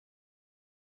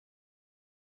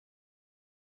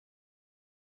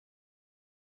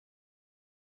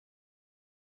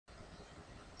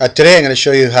Today I'm going to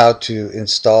show you how to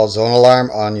install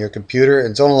ZoneAlarm on your computer.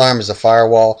 And ZoneAlarm is a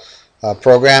firewall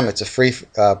program. It's a free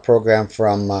program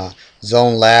from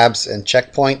Zone Labs and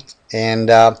Checkpoint,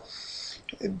 and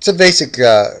it's a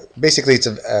basically it's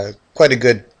a quite a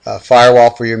good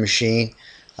firewall for your machine.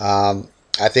 I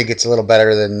think it's a little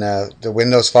better than the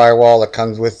Windows firewall that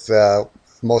comes with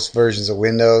most versions of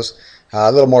Windows.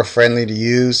 A little more friendly to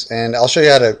use, and I'll show you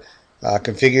how to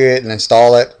configure it and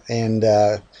install it and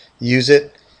use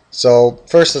it. So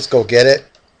first, let's go get it.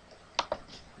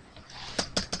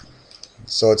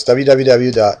 So it's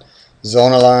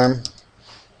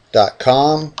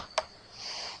www.zonealarm.com,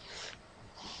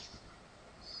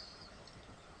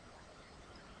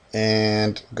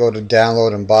 and go to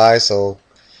download and buy. So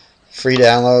free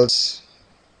downloads,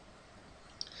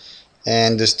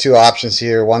 and there's two options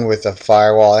here, one with a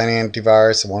firewall and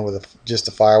antivirus and one with just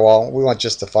a firewall. We want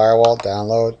just the firewall.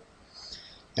 Download,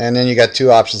 and then you got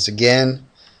two options again.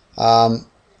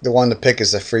 The one to pick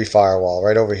is the free firewall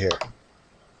right over here,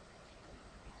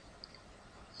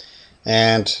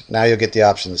 and now you'll get the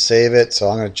option to save it. So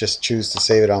I'm going to just choose to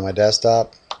save it on my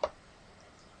desktop.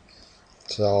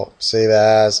 So save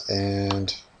as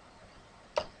and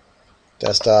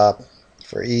desktop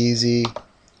for easy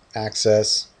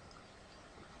access.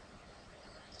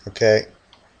 Okay,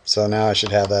 so now I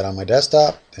should have that on my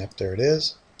desktop. Yep, there it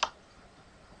is.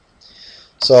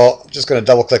 So I'm just going to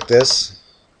double click this,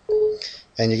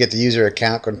 and you get the user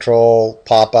account control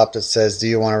pop-up that says, do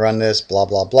you want to run this, blah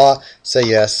blah blah. Say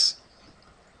yes.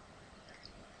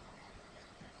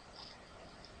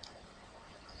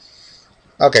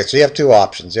 Okay, so you have two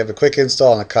options. You have a quick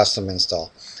install and a custom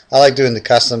install. I like doing the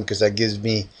custom because that gives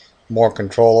me more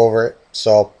control over it.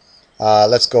 So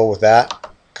let's go with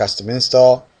that. Custom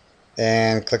install,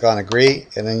 and click on agree,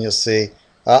 and then you'll see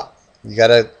you got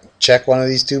to check one of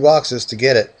these two boxes to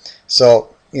get it.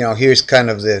 So here's kind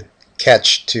of the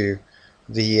catch to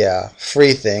the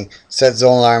free thing. Set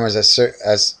ZoneAlarm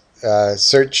as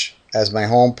search as my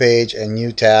home page and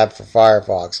new tab for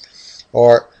Firefox,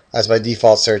 or as my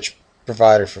default search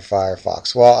provider for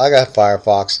Firefox. Well, I got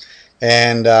Firefox,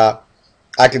 and I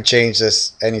can change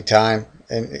this anytime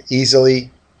and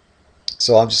easily.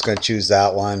 So I'm just going to choose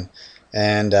that one,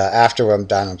 and after I'm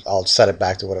done, I'll set it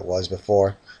back to what it was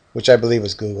before, which I believe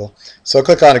was Google. So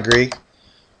click on agree.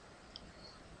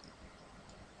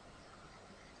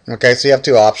 Okay, so you have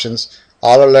two options: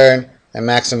 auto learn and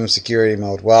maximum security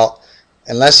mode. Well,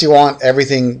 unless you want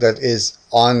everything that is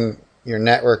on your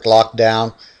network locked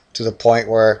down to the point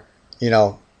where you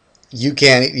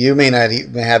may not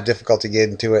even have difficulty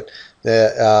getting to it,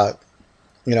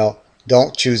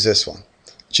 don't choose this one.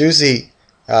 Choose the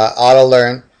auto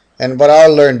learn. And what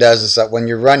auto learn does is that when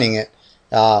you're running it,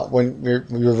 when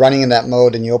you're running in that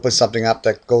mode and you open something up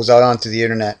that goes out onto the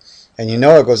internet, and it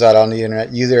goes out on the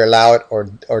internet, you either allow it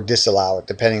or disallow it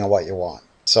depending on what you want.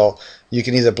 So you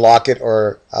can either block it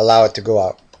or allow it to go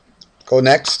out. Go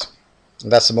next,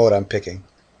 and that's the mode I'm picking.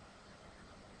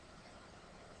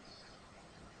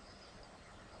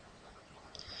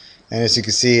 And as you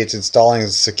can see, it's installing the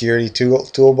security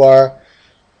toolbar.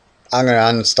 I'm going to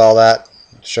uninstall that,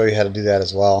 show you how to do that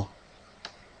as well.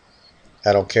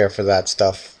 I don't care for that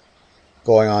stuff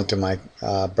going on to my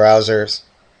browsers.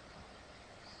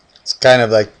 It's kind of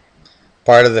like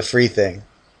part of the free thing.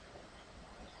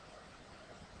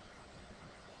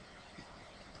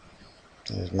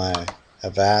 There's my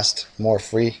Avast more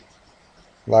free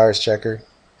virus checker.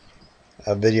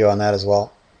 A video on that as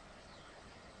well.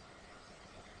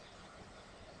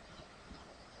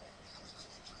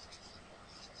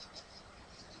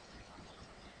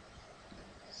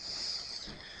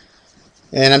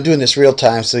 And I'm doing this real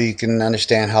time so you can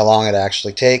understand how long it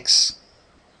actually takes.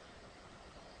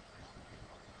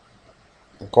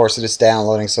 Of course, it is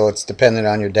downloading, so it's dependent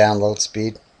on your download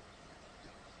speed.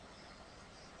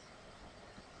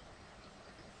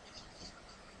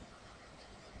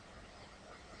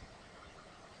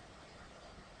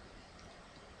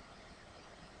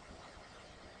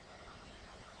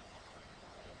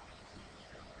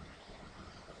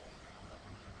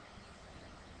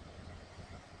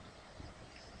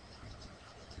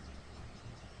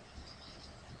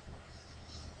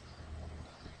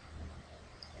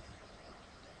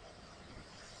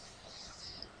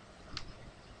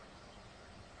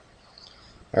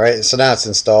 Alright, so now it's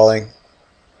installing.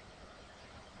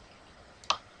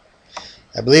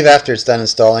 I believe after it's done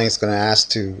installing, it's going to ask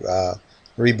to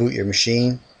reboot your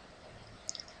machine.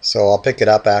 So I'll pick it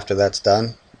up after that's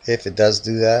done, if it does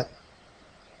do that.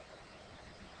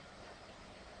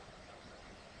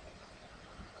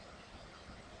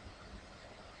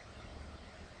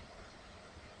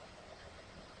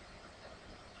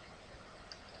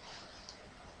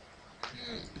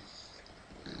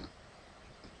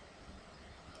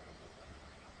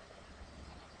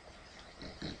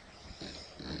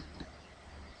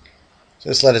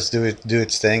 Just let it do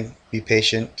its thing. Be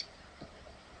patient.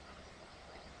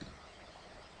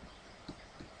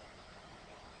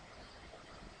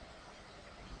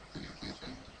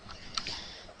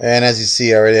 And as you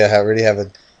see, I already have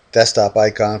a desktop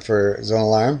icon for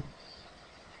ZoneAlarm.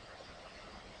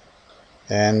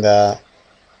 And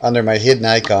under my hidden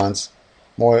icons,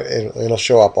 it'll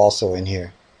show up also in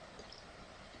here.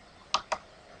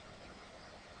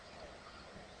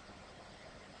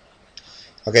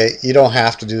 Okay, you don't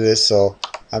have to do this, so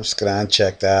I'm just going to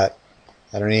uncheck that.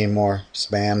 I don't need any more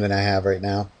spam than I have right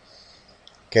now.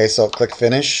 Okay, so click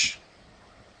Finish.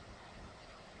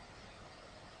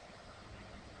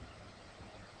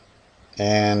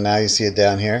 And now you see it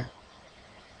down here.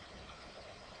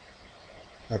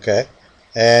 Okay,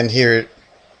 and here,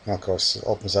 of course, it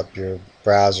opens up your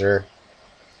browser,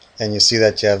 and you see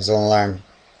that you have ZoneAlarm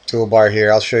toolbar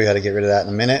here. I'll show you how to get rid of that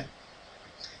in a minute.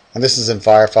 And this is in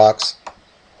Firefox.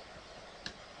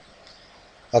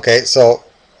 Okay, so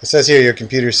it says here your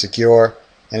computer is secure,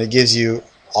 and it gives you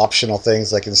optional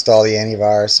things like install the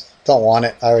antivirus. Don't want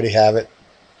it, I already have it.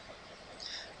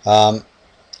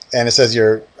 And it says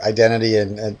your identity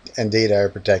and data are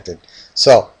protected.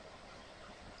 So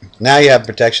now you have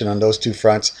protection on those two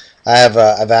fronts. I have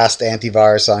Avast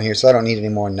antivirus on here, so I don't need any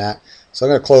more than that. So I'm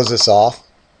going to close this off.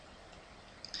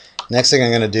 Next thing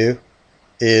I'm going to do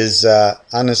is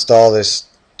uninstall this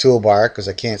toolbar because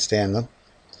I can't stand them.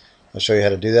 I'll show you how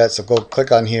to do that. So go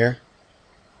click on here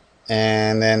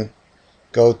and then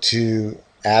go to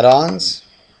add-ons,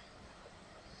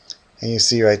 and you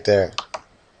see right there,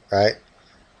 right?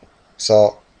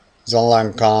 So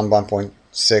ZoneAlarm COM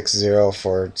 1.60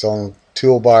 for Zone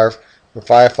Toolbar for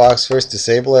Firefox. First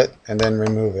disable it and then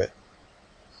remove it.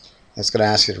 It's going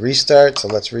to ask you to restart, so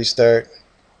let's restart.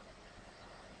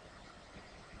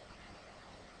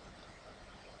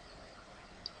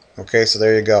 Okay, so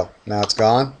there you go. Now it's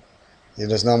gone.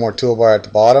 There's no more toolbar at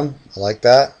the bottom. I like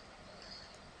that.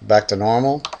 Back to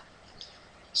normal.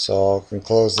 So I can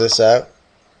close this out.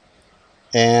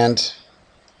 And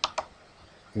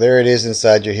there it is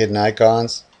inside your hidden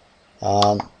icons.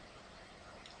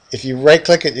 If you right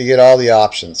click it, you get all the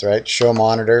options, right? Show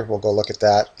monitor, we'll go look at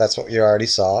that. That's what you already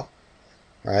saw,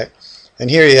 right?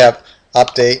 And here you have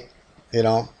update, you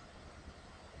know.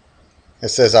 It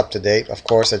says up to date. Of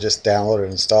course, I just downloaded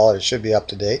and installed it. It should be up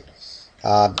to date.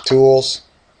 Tools.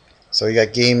 So you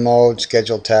got game mode,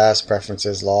 scheduled tasks,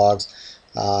 preferences, logs.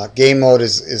 Game mode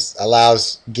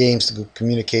allows games to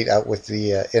communicate out with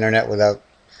the internet without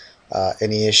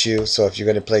any issue. So if you're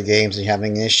going to play games and you're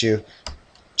having an issue,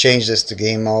 change this to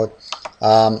game mode.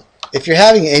 If you're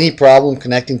having any problem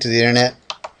connecting to the internet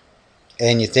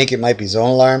and you think it might be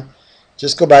ZoneAlarm,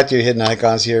 just go back to your hidden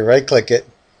icons here, right click it,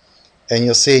 and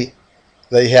you'll see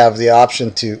that you have the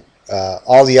option to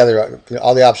all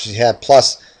the options you had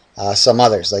plus some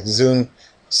others like Zoom,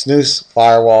 snooze,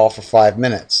 firewall for 5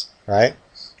 minutes, right?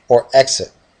 Or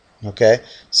exit. Okay,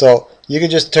 so you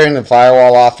can just turn the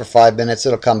firewall off for 5 minutes,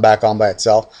 it'll come back on by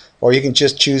itself, or you can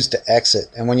just choose to exit.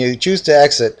 And when you choose to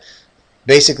exit,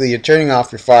 basically you're turning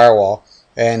off your firewall,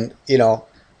 and you know,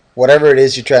 whatever it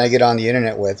is you're trying to get on the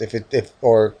internet with,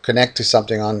 or connect to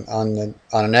something on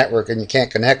a network and you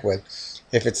can't connect with,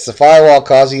 if it's the firewall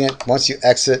causing it, once you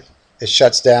exit, it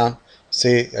shuts down.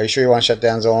 See, are you sure you want to shut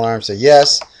down ZoneAlarm? Say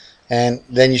yes, and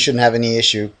then you shouldn't have any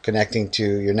issue connecting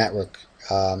to your network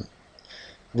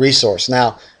resource.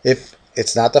 Now, if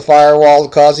it's not the firewall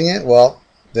causing it, well,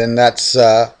 then that's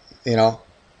you know,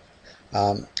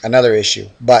 another issue.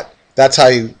 But that's how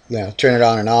you turn it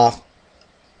on and off.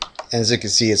 And as you can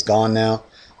see, it's gone now.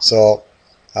 So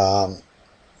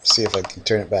see if I can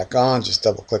turn it back on. Just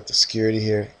double click the security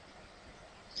here.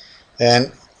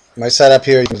 And my setup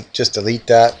here, you can just delete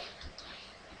that.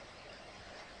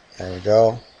 There we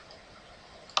go.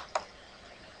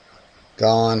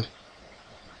 Gone.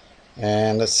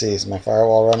 And let's see, is my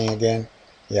firewall running again?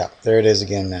 Yeah, there it is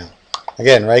again now.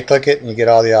 Again, right click it and you get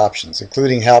all the options,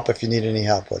 including help if you need any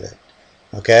help with it.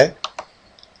 Okay?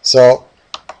 So,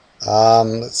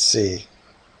 let's see.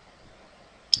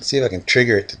 Let's see if I can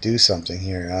trigger it to do something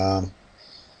here.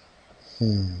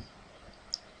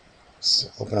 Let's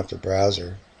open up the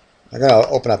browser. I'm going to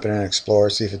open up Internet Explorer,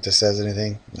 see if it just says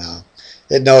anything. No.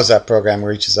 It knows that program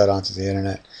reaches out onto the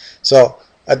internet. So,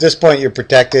 at this point, you're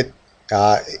protected.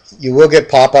 You will get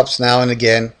pop-ups now and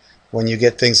again when you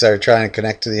get things that are trying to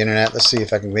connect to the internet. Let's see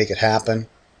if I can make it happen.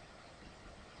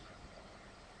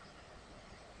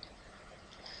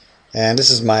 And this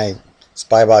is my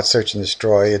SpyBot Search and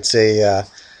Destroy. It's a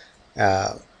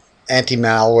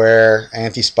anti-malware,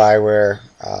 anti-spyware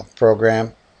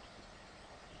program.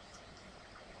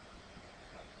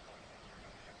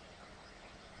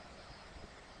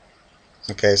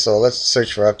 Okay, so let's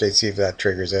search for updates, see if that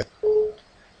triggers it.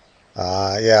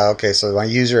 Yeah, okay, so my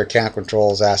user account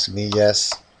control is asking me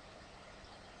yes.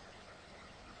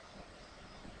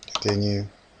 Continue.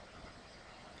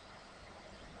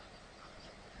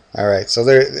 Alright, so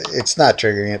there, it's not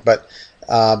triggering it, but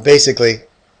basically,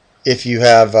 if you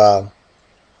have a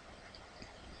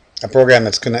program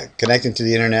that's connecting to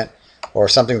the internet or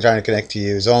something trying to connect to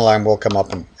you, ZoneAlarm will come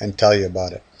up and tell you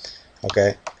about it.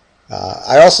 Okay.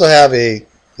 I also have a,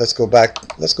 let's go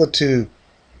to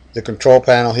the control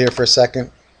panel here for a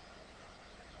second.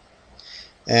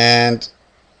 And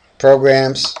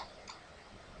programs.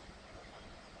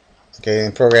 Okay,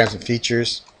 and programs and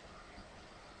features.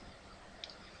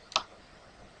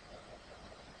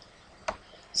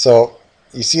 So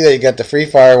you see that you got the free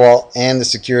firewall and the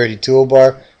security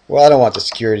toolbar. Well, I don't want the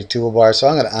security toolbar, so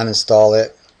I'm going to uninstall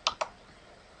it.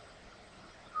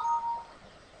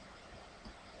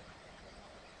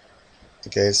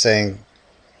 Okay, it's saying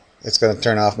it's going to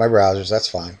turn off my browsers. That's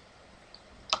fine.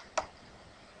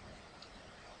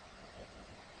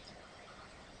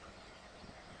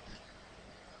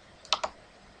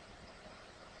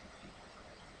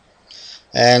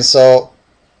 And so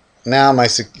now my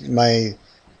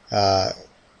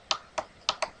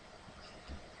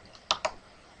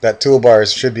that toolbar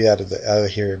should be out of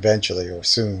here eventually or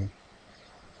soon.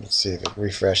 Let's see if it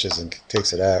refreshes and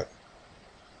takes it out.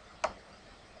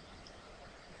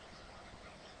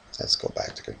 Let's go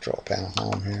back to control panel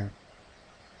home here.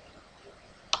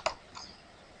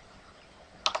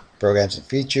 Programs and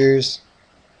features.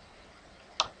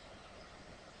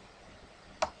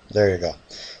 There you go.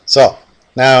 So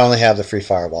now I only have the free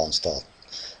firewall installed.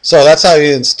 So that's how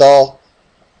you install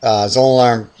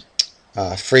ZoneAlarm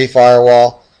free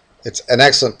firewall. It's an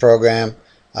excellent program.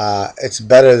 It's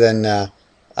better than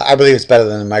I believe it's better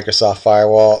than the Microsoft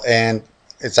firewall, and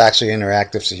it's actually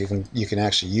interactive, so you can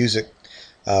actually use it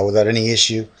without any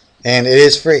issue, and it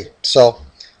is free. So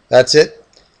that's it.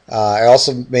 I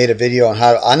also made a video on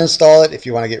how to uninstall it if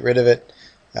you want to get rid of it.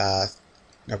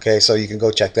 Okay, so you can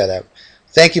go check that out.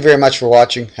 Thank you very much for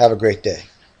watching. Have a great day.